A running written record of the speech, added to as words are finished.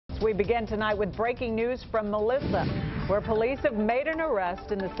We begin tonight with breaking news from Melissa, where police have made an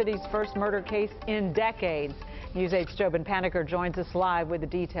arrest in the city's first murder case in decades. News 8's Jobin Paniker joins us live with the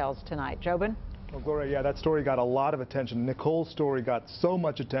details tonight. Jobin? Well, Gloria, yeah, that story got a lot of attention. Nicole's story got so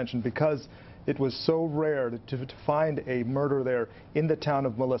much attention because it was so rare to find a murder there in the town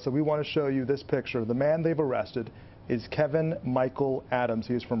of Melissa. We want to show you this picture. The man they've arrested is Kevin Michael Adams.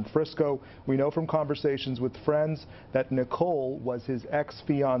 He is from Frisco. We know from conversations with friends that Nicole was his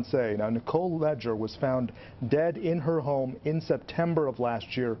ex-fiancée. Now, Nicole Ledger was found dead in her home in September of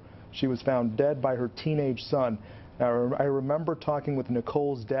last year. She was found dead by her teenage son. Now, I remember talking with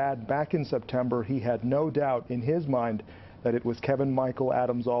Nicole's dad back in September. He had no doubt in his mind that it was Kevin Michael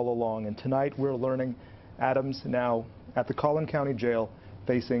Adams all along. And tonight we're learning Adams now at the Collin County Jail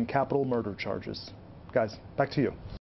facing capital murder charges. Guys, back to you.